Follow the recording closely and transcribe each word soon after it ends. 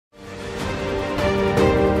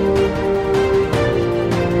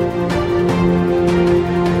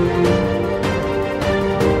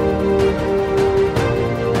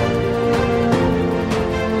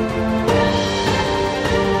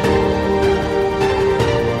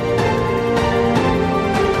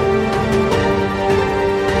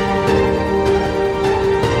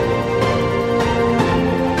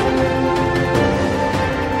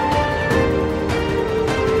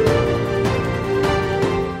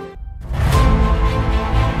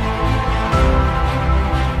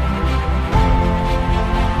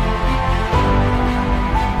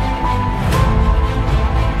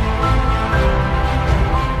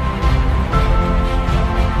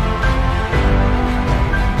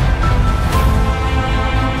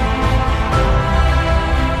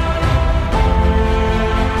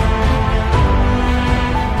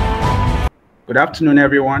Good afternoon,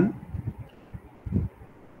 everyone.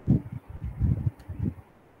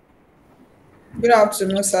 Good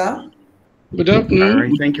afternoon, sir. Good afternoon. All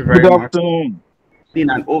right, thank you very Good much. afternoon. In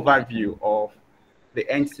an overview of the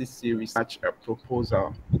NCC research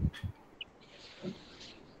proposal.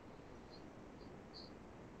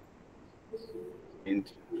 And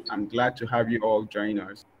I'm glad to have you all join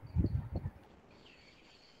us.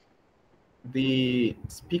 The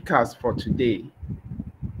speakers for today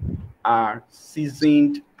are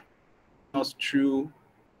seasoned us through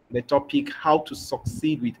the topic how to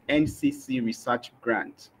succeed with NCC research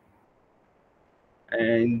grant.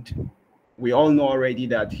 And we all know already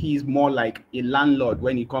that he's more like a landlord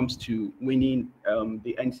when it comes to winning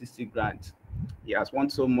the NCC grant. He has won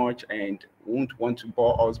so much and won't want to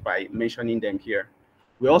bore us by mentioning them here.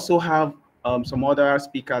 We also have some other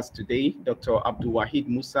speakers today, Dr. Abdul Wahid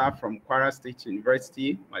Musa from Kwara State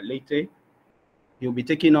University, Malete. He'll be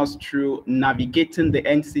taking us through navigating the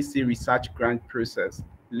NCC research grant process,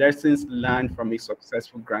 lessons learned from a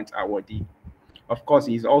successful grant awardee. Of course,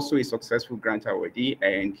 he's also a successful grant awardee,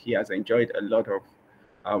 and he has enjoyed a lot of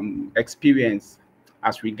experience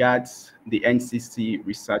as regards the NCC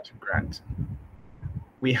research grant.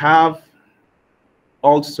 We have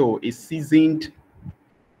also a seasoned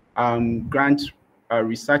grant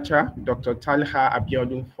researcher, Dr. Talha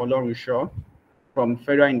Abiodun Folorunsho from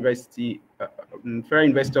Federal University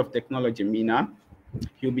of Technology, Mina.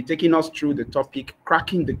 He'll be taking us through the topic,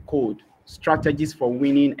 cracking the code, strategies for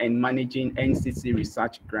winning and managing NCC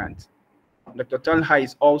research grant. Dr. Talha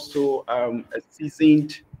is also a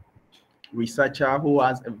seasoned researcher who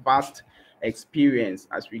has a vast experience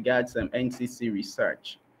as regards NCC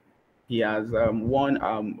research. He has won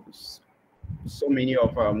so many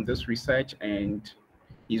of this research, and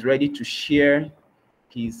he's ready to share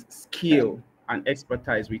his skill and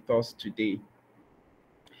expertise with us today.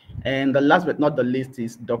 And the last but not the least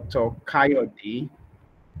is Dr. Kayode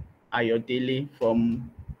Ayodele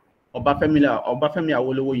from Obafemi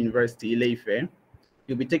Awolowo University, Ile-Ife.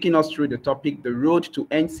 He'll be taking us through the topic, the road to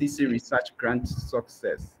NCC research grant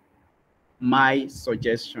success, my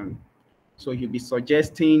suggestion. So he'll be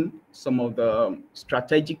suggesting some of the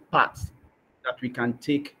strategic paths that we can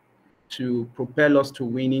take to propel us to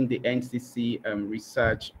winning the NCC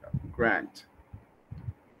research grant.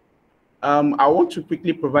 I want to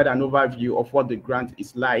quickly provide an overview of what the grant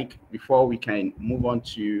is like before we can move on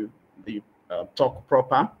to the talk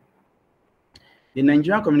proper. The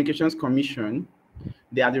Nigerian Communications Commission,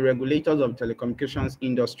 they are the regulators of the telecommunications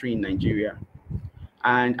industry in Nigeria.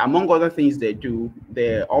 And among other things they do,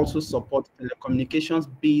 they also support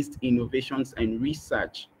telecommunications-based innovations and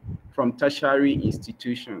research from tertiary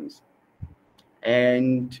institutions.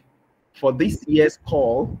 And for this year's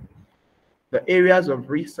call, the areas of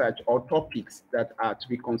research or topics that are to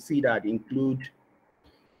be considered include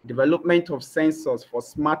development of sensors for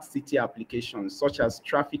smart city applications, such as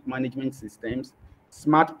traffic management systems,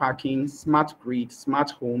 smart parking, smart grid,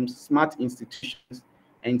 smart homes, smart institutions,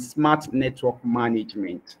 and smart network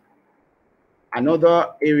management. Another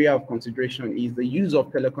area of consideration is the use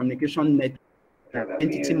of telecommunication network,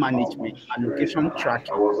 identity management, and location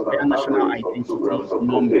tracking, national identity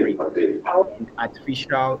numbering, and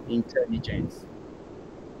artificial intelligence.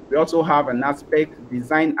 We also have an aspect,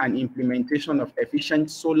 design and implementation of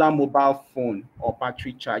efficient solar mobile phone or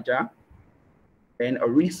battery charger, and a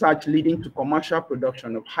research leading to commercial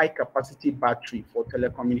production of high capacity battery for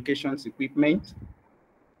telecommunications equipment,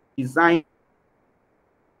 design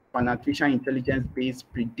and artificial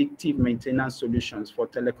intelligence-based predictive maintenance solutions for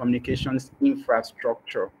telecommunications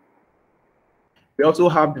infrastructure. We also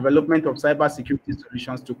have development of cybersecurity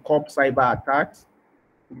solutions to curb cyber attacks,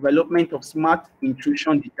 development of smart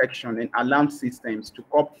intrusion detection and alarm systems to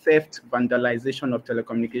curb theft, vandalization of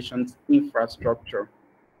telecommunications infrastructure.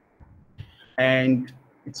 And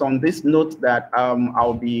it's on this note that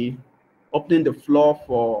I'll be opening the floor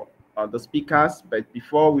for the speakers, but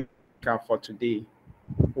before we start for today,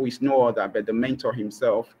 who is no other but the mentor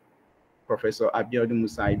himself, Professor Abiodun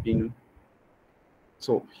Musa Ibinu.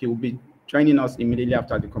 So he'll be joining us immediately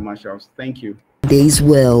after the commercials. Thank you. Today's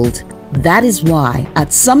world. That is why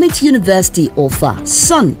at Summit University Offa,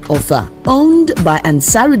 Sun Offa, owned by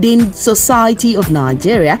Ansaruddin Society of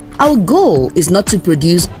Nigeria, our goal is not to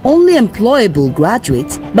produce only employable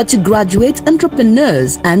graduates, but to graduate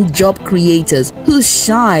entrepreneurs and job creators who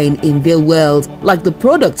shine in their world like the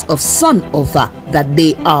products of Sun Offa that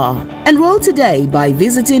they are. Enroll today by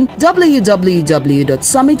visiting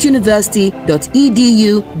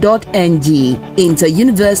www.summituniversity.edu.ng.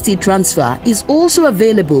 Inter-university transfer is also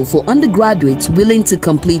available for undergraduates willing to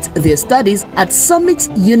complete their studies at Summit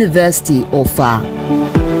University Offa.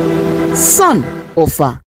 Sun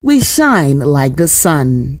offer. We shine like the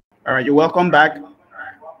sun. All right, you're welcome back.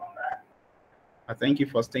 Thank you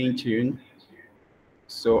for staying tuned.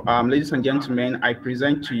 So, ladies and gentlemen, I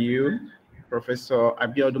present to you Professor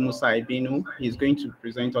Abiodun Musa Ibinu. He's going to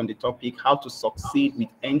present on the topic, how to succeed with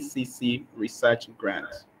NCC research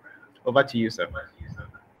grants. Over to you, sir.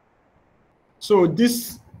 So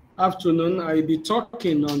this afternoon, I'll be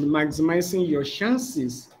talking on maximizing your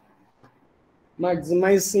chances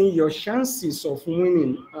of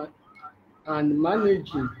winning and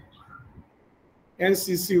managing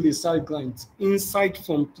NCC research grants, insight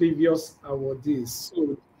from previous awardees.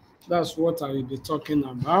 So that's what I will be talking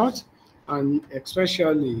about, and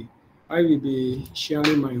especially I will be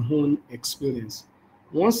sharing my own experience.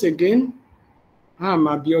 Once again, I'm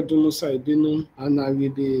Abiodun Musa Ibinu, and I will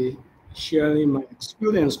be sharing my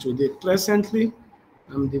experience today. Presently,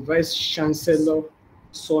 I'm the Vice Chancellor,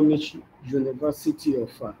 Summit University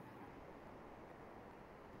of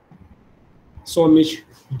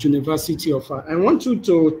I want you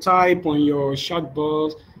to type on your chat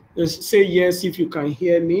box, say yes if you can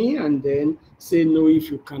hear me, and then say no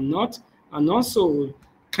if you cannot. And also,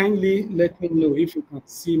 kindly let me know if you can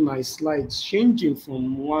see my slides changing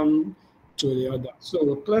from one to the other.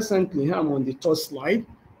 So presently, I'm on the third slide.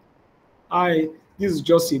 This is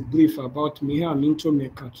just a brief about me. I'm into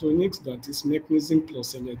mechatronics, that is mechanism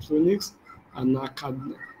plus electronics, and now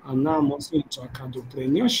I'm also into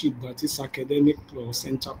academpreneurship, that is academic plus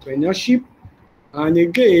entrepreneurship. And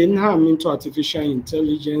again, I'm into artificial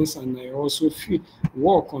intelligence, and I also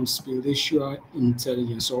work on spiritual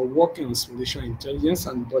intelligence, or working on spiritual intelligence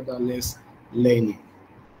and borderless learning.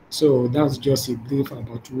 So that's just a brief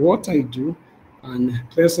about what I do. And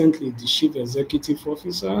presently the Chief Executive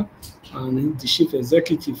Officer and the Chief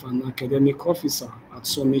Executive and Academic Officer at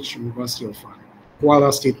Summit University of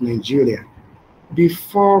Kwara State, Nigeria.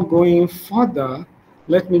 Before going further,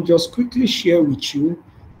 let me just quickly share with you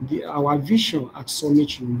our vision at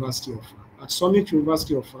Summit University of. At Summit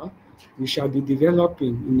University of, we shall be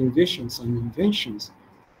developing innovations and inventions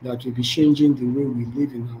that will be changing the way we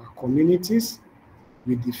live in our communities,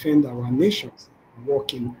 we defend our nations,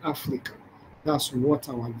 work in Africa. That's what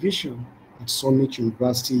our vision at Summit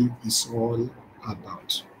University is all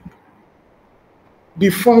about.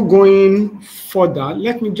 Before going further,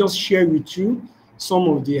 let me just share with you some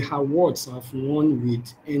of the awards I've won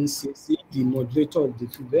with NCC. The moderator of the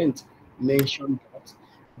event mentioned that.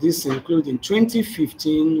 This includes in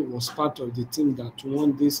 2015 was part of the team that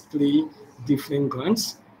won these 3 different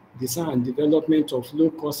grants: design and development of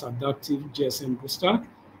low-cost adaptive GSM booster.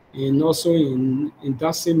 And also in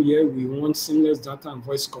that same year, we won seamless data and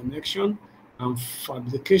voice connection and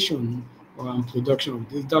fabrication and production of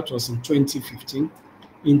this. That was in 2015.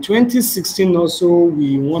 In 2016 also,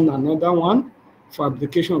 we won another one,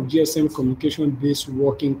 fabrication of GSM communication-based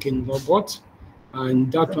working cane robot,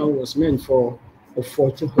 and that one was meant for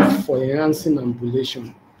enhancing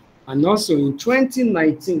ambulation. And also in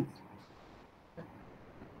 2019,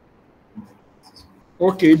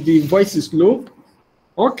 okay, the voice is low.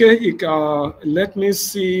 Okay, let me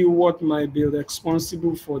see what might be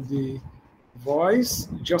responsible for the voice.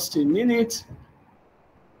 Just a minute.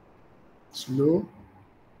 Slow.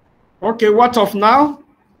 Okay, what of now?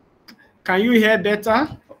 Can you hear better?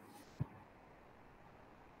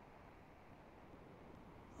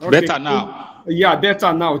 Okay. Better now. Yeah,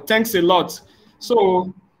 better now. Thanks a lot.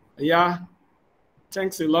 So, yeah,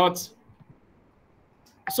 thanks a lot.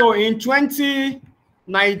 So in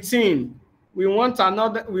 2019, we won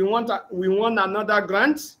another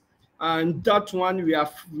grant, and that one we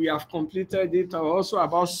have completed it. Also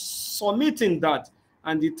about submitting that,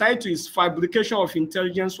 and the title is Fabrication of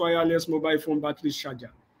Intelligence Wireless Mobile Phone Battery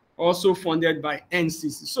Charger, also funded by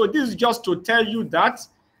NCC. So this is just to tell you that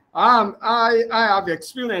I have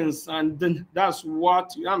experience, and then that's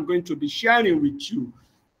what I'm going to be sharing with you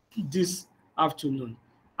this afternoon.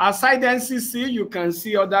 Aside NCC, you can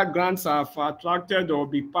see other grants I've attracted or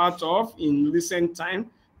be part of in recent time,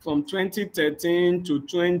 from 2013 to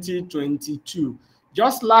 2022.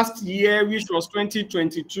 Just last year, which was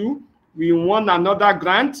 2022, we won another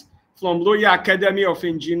grant from Royal Academy of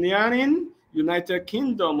Engineering, United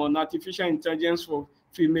Kingdom, on artificial intelligence for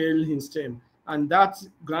female in STEM. And that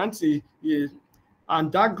grant is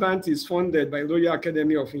funded by Royal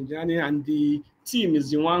Academy of Engineering, and the team is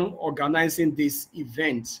the one organizing this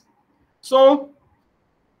event. So,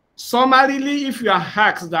 summarily, if you are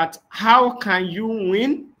asked that how can you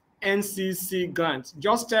win NCC grants,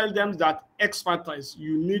 just tell them that expertise,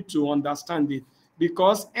 you need to understand it,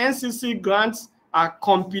 because NCC grants are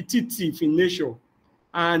competitive in nature,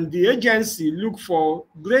 and the agency look for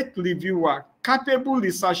great reviewer, capable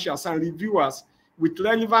researchers and reviewers with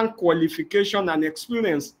relevant qualification and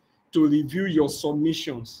experience to review your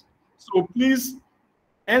submissions. So please,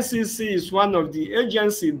 NCC is one of the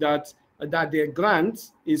agencies that their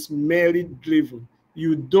grant is merit-driven.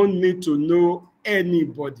 You don't need to know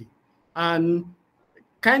anybody. And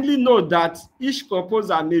kindly note that each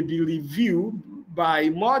proposal may be reviewed by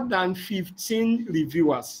more than 15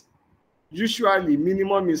 reviewers. Usually,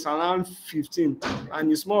 minimum is around 15,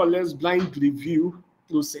 and it's more or less blind review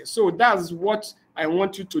process. So that's what I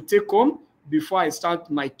want you to take home before I start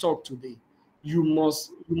my talk today. You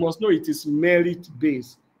must know it is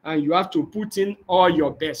merit-based, and you have to put in all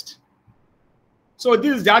your best. So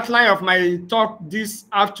this is the outline of my talk this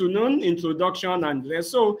afternoon, introduction and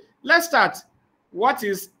rest. So let's start. What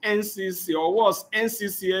is NCC, or what's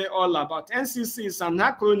NCCA all about? NCC is an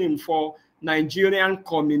acronym for Nigerian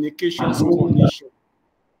Communications Commission.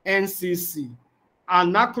 NCC,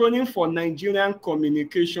 an acronym for Nigerian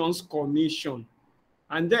Communications Commission.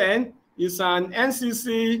 And then it's an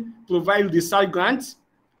NCC provide research grants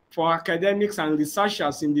for academics and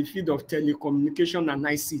researchers in the field of telecommunication and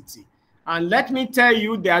ICT. And let me tell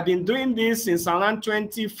you, they have been doing this since around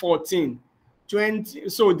 2014.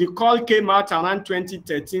 So the call came out around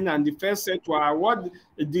 2013, and the first set of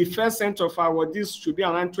awardees should be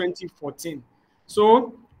around 2014.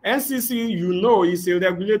 So NCC, you know, is a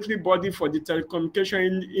regulatory body for the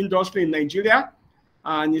telecommunication industry in Nigeria,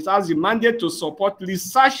 and it has the mandate to support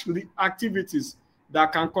research activities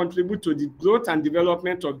that can contribute to the growth and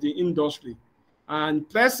development of the industry. And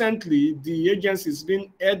presently, the agency is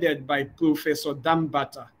being headed by Professor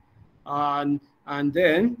Dambata. And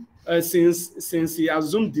then, since he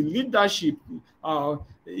assumed the leadership,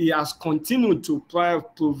 he has continued to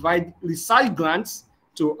provide research grants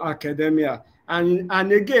to academia.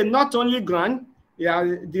 And again, not only grant,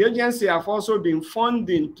 the agency have also been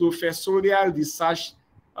funding professorial research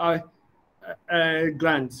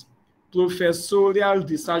grants, professorial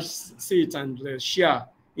research seat and share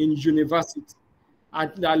in university.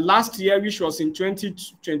 At the last year, which was in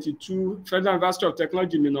 2022, Federal University of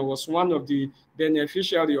Technology was one of the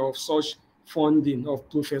beneficiaries of such funding of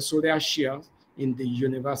professorial shares in the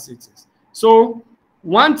universities. So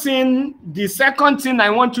one thing, the second thing I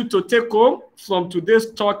want you to take home from today's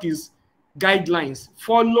talk is guidelines.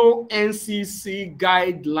 Follow NCC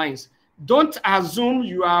guidelines. Don't assume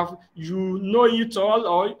you know it all,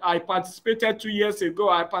 or I participated 2 years ago,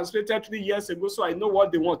 I participated 3 years ago, so I know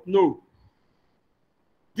what they want. No.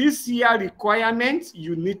 This year requirement,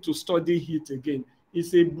 you need to study it again.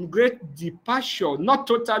 It's a great departure, not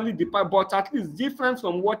totally departure, but at least different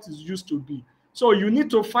from what it used to be. So you need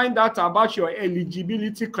to find out about your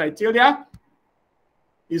eligibility criteria.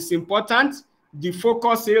 It's important, the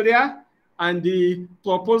focus area, and the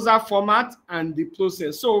proposal format and the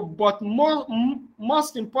process. So, but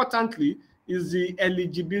most importantly is the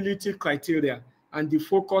eligibility criteria and the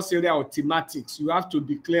focus area or thematics. You have to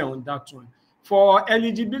be clear on that one. For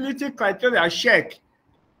eligibility criteria, check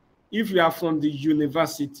if you are from the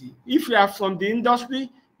university. If you are from the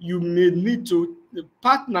industry, you may need to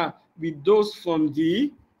partner with those from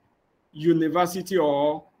the university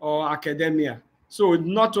or academia. So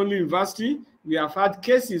not only university, we have had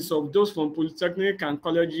cases of those from polytechnic and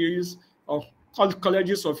colleges of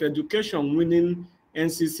education winning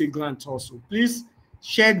NCC grants also. Please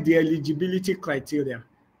check the eligibility criteria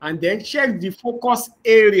and then check the focus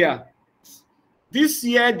area. This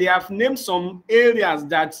year, they have named some areas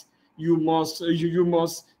that you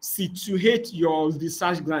must situate your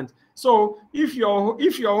research grant. So if your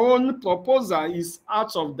own proposal is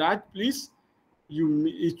out of that, please,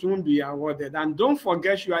 it won't be awarded. And don't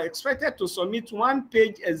forget, you are expected to submit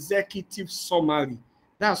 1-page executive summary.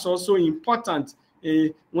 That's also important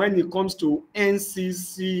when it comes to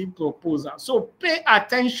NCC proposal. So pay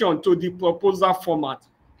attention to the proposal format.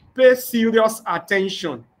 Pay serious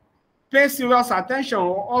attention. Pay serious attention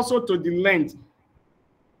also to the length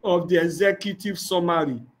of the executive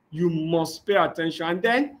summary. You must pay attention. And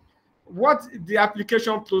then, what the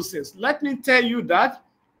application process? Let me tell you that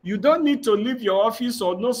you don't need to leave your office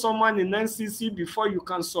or know someone in NCC before you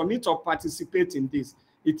can submit or participate in this.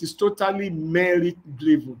 It is totally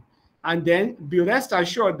merit-driven. And then, be rest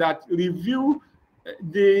assured that review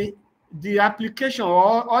the application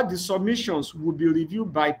or the submissions will be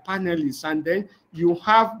reviewed by panelists, and then you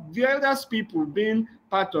have various people being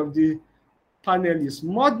part of the panelists,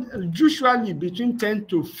 usually between 10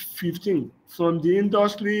 to 15 from the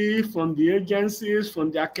industry, from the agencies,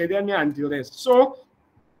 from the academia, and the rest. So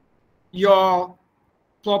your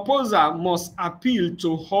proposal must appeal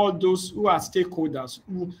to all those who are stakeholders,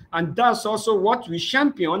 and that's also what we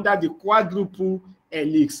champion under the quadruple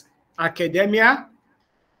helix. academia,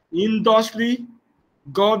 industry,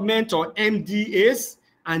 government or MDAs,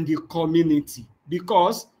 and the community.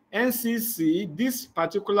 Because NCC, this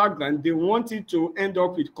particular grant, they want it to end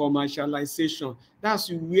up with commercialization.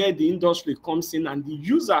 That's where the industry comes in and the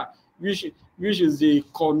user, which is the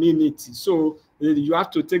community. So you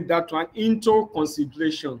have to take that one into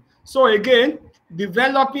consideration. So again,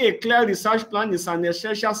 developing a clear research plan is an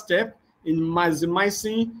essential step in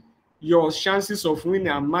maximizing your chances of winning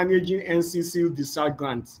and managing NCC research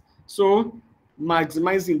grants. So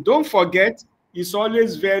maximizing, don't forget, it's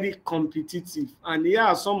always very competitive. And here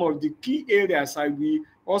are some of the key areas I will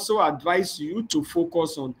also advise you to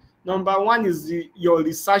focus on. Number one is your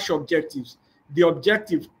research objectives. The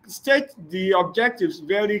objective, state the objectives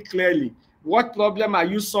very clearly. What problem are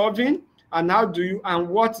you solving, and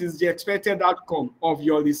what is the expected outcome of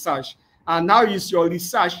your research? And how is your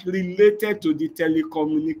research related to the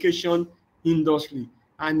telecommunication industry?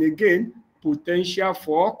 And again, potential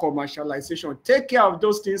for commercialization. Take care of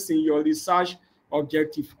those things in your research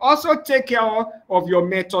objective. Also take care of your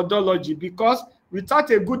methodology, because without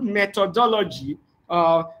a good methodology,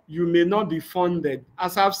 you may not be funded.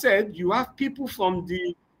 As I've said, you have people from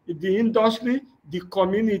the industry, the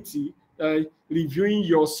community reviewing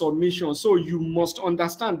your submission. So you must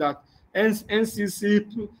understand that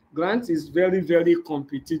NCC grant is very, very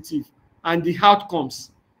competitive. And the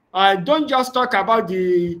outcomes. Don't just talk about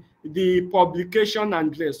the publication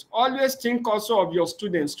and rest. Always think also of your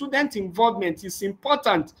students. Student involvement is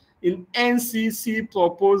important in NCC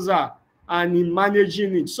proposal and in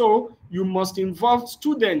managing it. So you must involve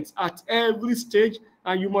students at every stage,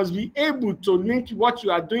 and you must be able to link what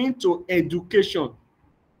you are doing to education.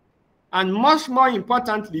 And much more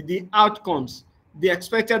importantly, the outcomes, the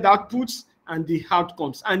expected outputs and the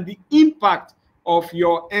outcomes, and the impact of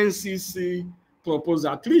your NCC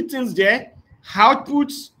proposal. Three things there: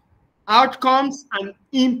 outputs, outcomes, and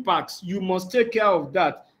impacts. You must take care of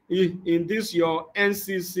that in this your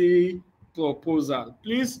NCC proposal,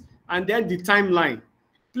 please. And then the timeline.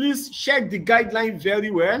 Please check the guideline very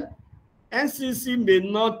well. NCC may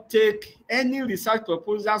not take any research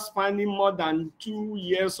proposal spanning more than 2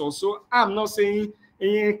 years or so. I'm not saying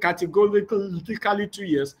categorically 2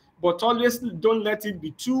 years, but always don't let it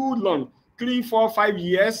be too long. 3, 4, 5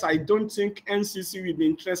 years, I don't think NCC will be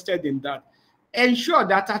interested in that. Ensure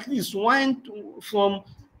that at least from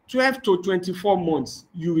 12 to 24 months,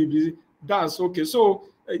 you will be, that's okay. So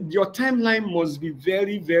your timeline must be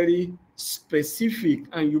very, very specific,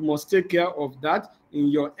 and you must take care of that in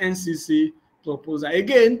your NCC proposal.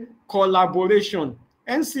 Again, collaboration.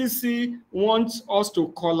 NCC wants us to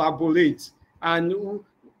collaborate. And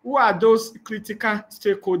who are those critical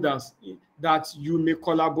stakeholders that you may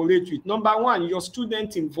collaborate with? Number one, your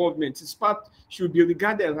student involvement should be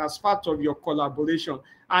regarded as part of your collaboration.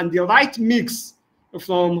 And the right mix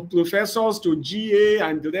from professors to GA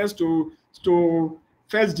and the rest to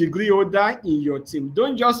first degree holder in your team.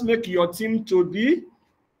 Don't just make your team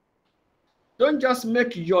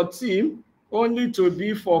only to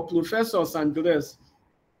be for professors and the rest.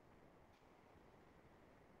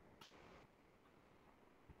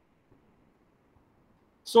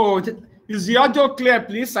 So is the audio clear,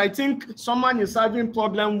 please? I think someone is having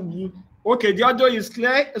problem. Okay, the audio is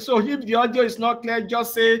clear. So if the audio is not clear,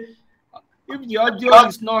 just say, if the audio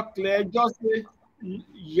is not clear, just say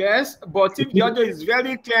yes. But if the audio is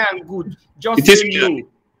very clear and good, just say no.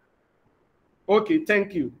 Okay,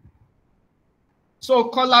 thank you. So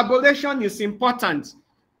collaboration is important.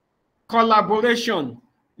 Collaboration.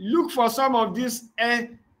 Look for some of these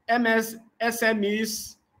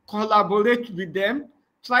SMEs, collaborate with them,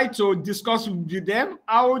 try to discuss with them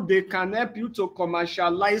how they can help you to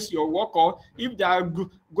commercialize your work, or if they are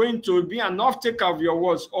going to be an off-taker of your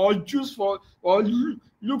works, or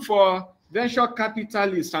look for venture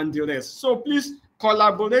capitalists and the rest. So please,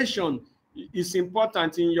 collaboration is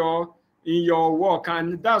important in your work,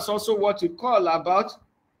 and that's also what we call about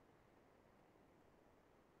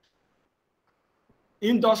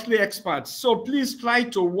industry experts. So please try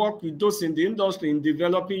to work with those in the industry in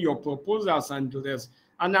developing your proposals and the rest.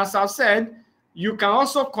 And as I've said, you can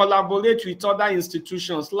also collaborate with other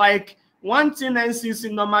institutions. Like one thing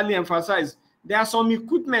NCC normally emphasizes, there are some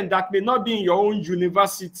equipment that may not be in your own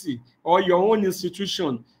university or your own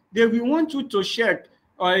institution. They will want you to check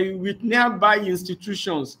with nearby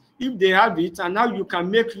institutions if they have it, and how you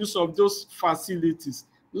can make use of those facilities.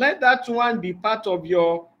 Let that one be part of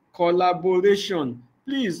your collaboration,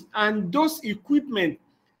 please. And those equipment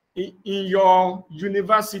in your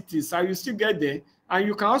universities, I will still get there. And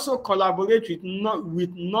you can also collaborate with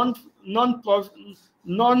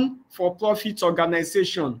non-for-profit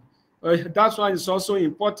organization. That one is also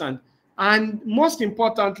important. And most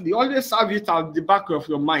importantly, always have it at the back of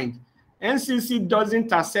your mind. NCC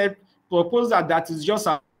doesn't accept proposal that is just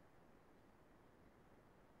about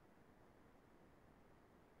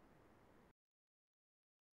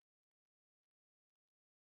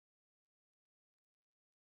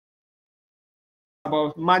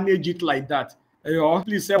manage it like that. Or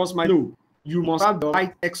please help us, no. You must have the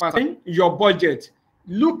right expert in your budget.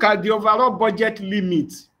 Look at the overall budget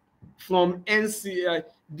limit from NCI.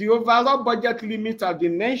 The overall budget limit has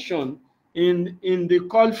been mentioned in the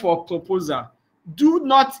call for proposal. Do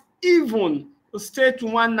not even state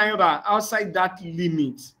 1 naira outside that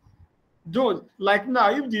limit. Don't, like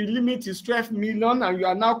now, if the limit is 12 million and you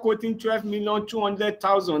are now quoting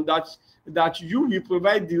 12,200,000 that you will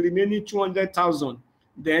provide the remaining 200,000,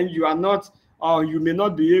 then you are not, or you may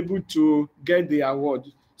not be able to get the award.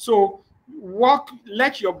 So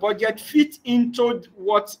let your budget fit into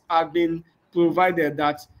what have been provided,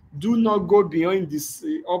 that do not go beyond this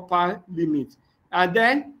upper limit. And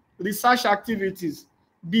then research activities,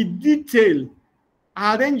 be detailed.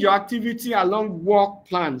 Arrange your activity along work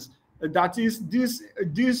plans. That is this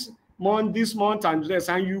month, and rest,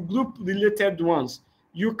 and you group related ones.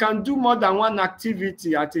 You can do more than one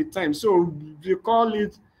activity at a time. So we call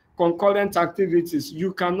it concurrent activities.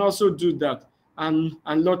 You can also do that, and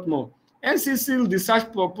a lot more. NCC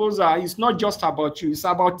research proposal is not just about you. It's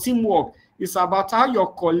about teamwork. It's about how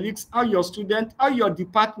your colleagues, how your students, how your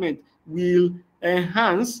department will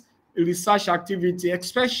enhance research activity,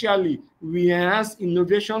 especially we enhance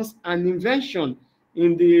innovations and invention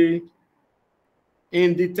in the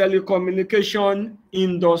telecommunication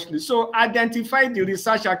industry. So identify the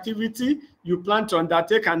research activity you plan to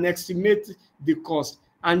undertake and estimate the cost.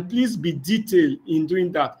 And please be detailed in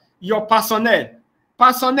doing that. Your personnel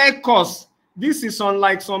costs. This is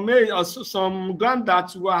unlike some grant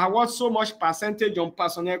that will award so much percentage on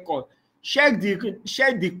personnel cost. Check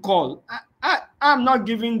the call. I'm not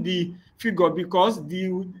giving the figure because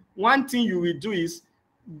the one thing you will do is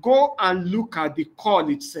go and look at the call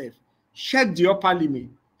itself. Check the upper limit.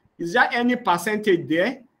 Is there any percentage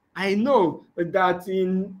there? I know that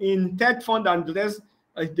in TED fund and the rest,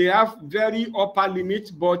 they have very upper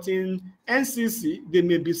limit, but in NCC, they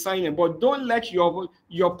may be silent. But don't let your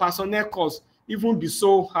personnel cost even be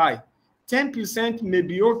so high. 10% may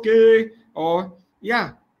be okay, or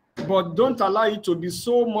yeah, but don't allow it to be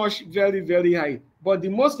so much very, very high. But the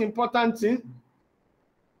most important thing,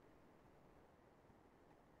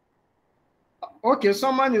 okay,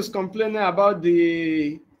 someone is complaining about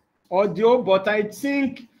the audio, but I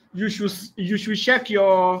think you should check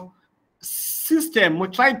your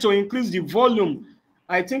system. Try to increase the volume.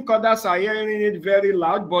 I think others are hearing it very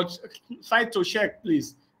loud, but try to check,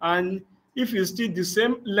 please. And if it's still the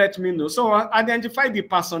same, let me know. So identify the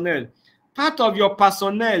personnel. Part of your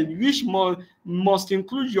personnel, which must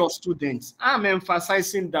include your students. I'm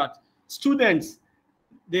emphasizing that. Students,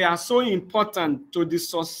 they are so important to the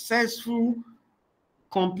successful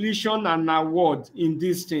completion and award in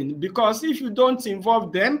this thing, because if you don't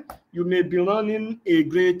involve them, you may be running a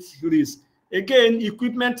great risk. Again,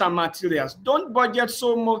 equipment and materials. Don't budget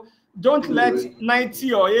so much. Don't let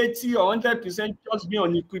 90 or 80 or 100% just be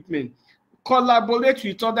on equipment. Collaborate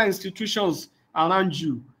with other institutions around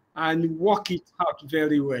you and work it out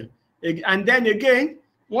very well. And then again,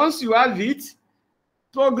 once you have it,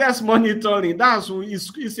 progress monitoring,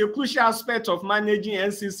 is a crucial aspect of managing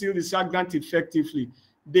NCC research grant effectively.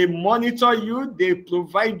 They monitor you, they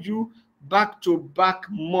provide you back-to-back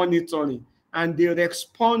monitoring, and they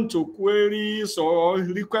respond to queries or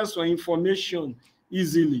requests for information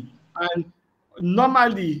easily. And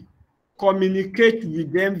normally communicate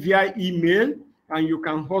with them via email, and you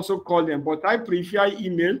can also call them, but I prefer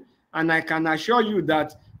email, and I can assure you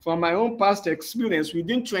that from my own past experience,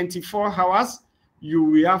 within 24 hours, you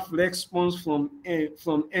will have response from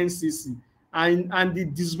NCC. And the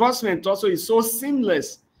disbursement also is so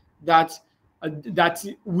seamless that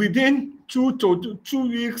within 2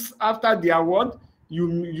 weeks after the award,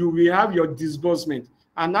 you will have your disbursement.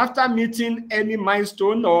 And after meeting any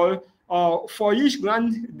milestone, or for each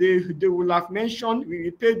grant, they will have mentioned, we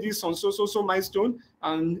will pay this on so milestone,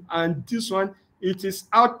 and this one, it is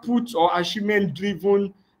output or achievement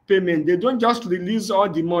driven payment. They don't just release all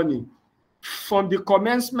the money. From the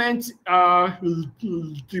commencement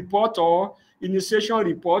report or initiation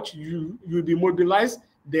report, you'll be mobilized.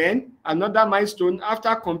 Then another milestone.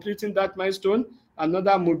 After completing that milestone,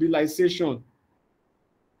 another mobilization.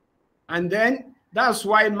 And then that's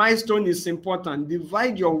why milestone is important.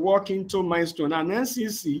 Divide your work into milestone. And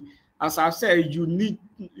NCC, as I've said, you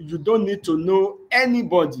don't need to know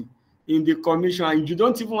anybody in the commission, and you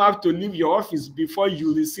don't even have to leave your office before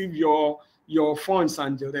you receive your funds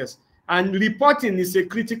and the rest. And reporting is a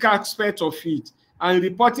critical aspect of it. And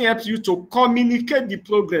reporting helps you to communicate the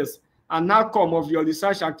progress and outcome of your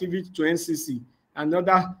research activity to NCC and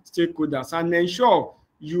other stakeholders, and ensure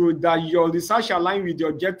that your research aligns with the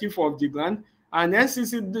objective of the grant. And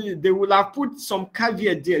NCC, they will have put some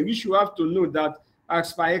caveat there, which you have to know that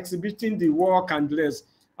as by exhibiting the work and the rest,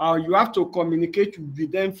 you have to communicate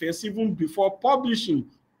with them first, even before publishing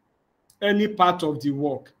any part of the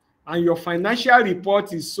work. And your financial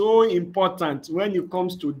report is so important when it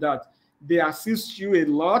comes to that. They assist you a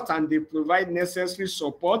lot, and they provide necessary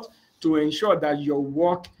support to ensure that your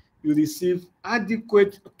work will receive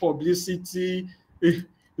adequate publicity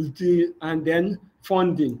and then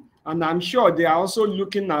funding. And I'm sure they are also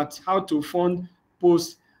looking at how to fund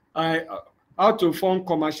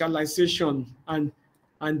commercialization and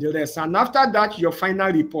the rest. And after that, your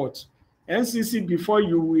final report. NCC, before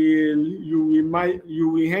you will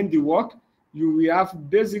hand the work, you will have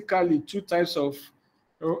basically two types of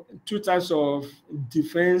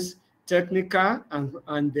defense, technical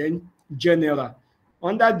and then general.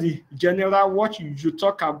 Under the general, what you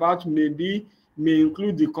talk about may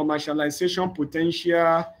include the commercialization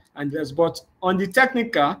potential and this. But on the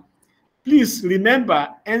technical, please remember,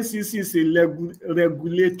 NCC is a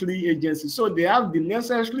regulatory agency, so they have the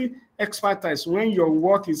necessary expertise when your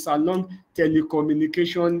work is along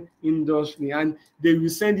telecommunication industry, and they will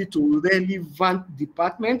send it to relevant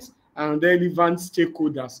departments and relevant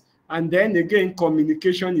stakeholders. And then again,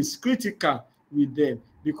 communication is critical with them,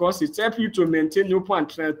 because it helps you to maintain open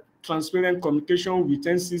and transparent communication with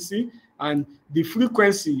NCC. And the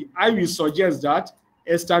frequency, I will suggest that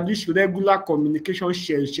establish regular communication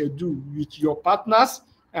schedule with your partners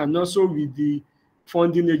and also with the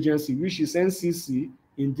funding agency, which is NCC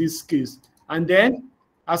in this case. And then,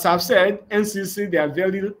 as I've said, NCC, they are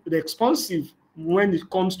very responsive when it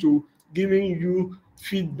comes to giving you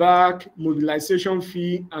feedback, mobilization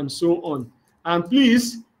fee, and so on. And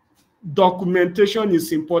please, documentation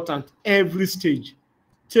is important every stage.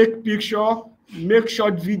 Take picture, make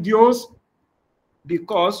short videos,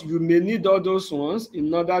 because you may need all those ones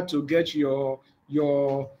in order to get your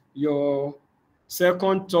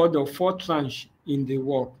second, third, or fourth tranche in the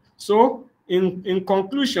work. So in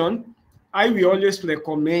conclusion, I will always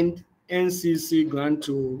recommend NCC grant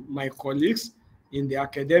to my colleagues in the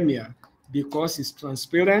academia, because it's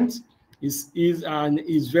transparent, is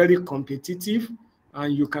very competitive,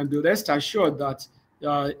 and you can be rest assured that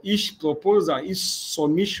each proposal, each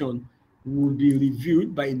submission will be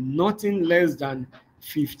reviewed by nothing less than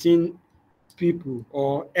 15 people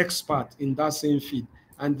or experts in that same field.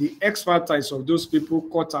 And the expertise of those people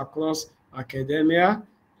cut across academia,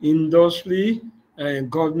 industry,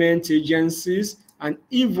 government agencies, and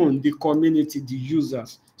even the community, the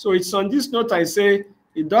users. So it's on this note I say,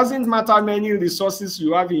 it doesn't matter how many resources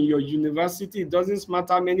you have in your university, it doesn't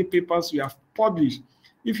matter how many papers you have published.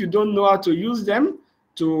 If you don't know how to use them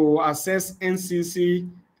to access NCC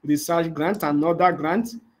research grant and other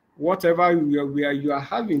grants, whatever you are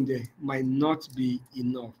having there might not be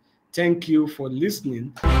enough. Thank you for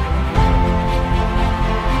listening.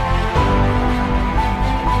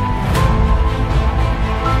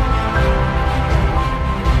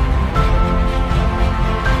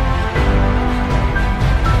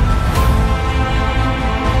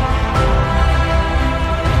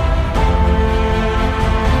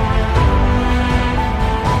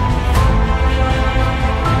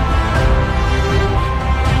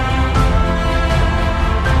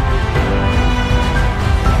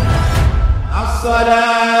 Sada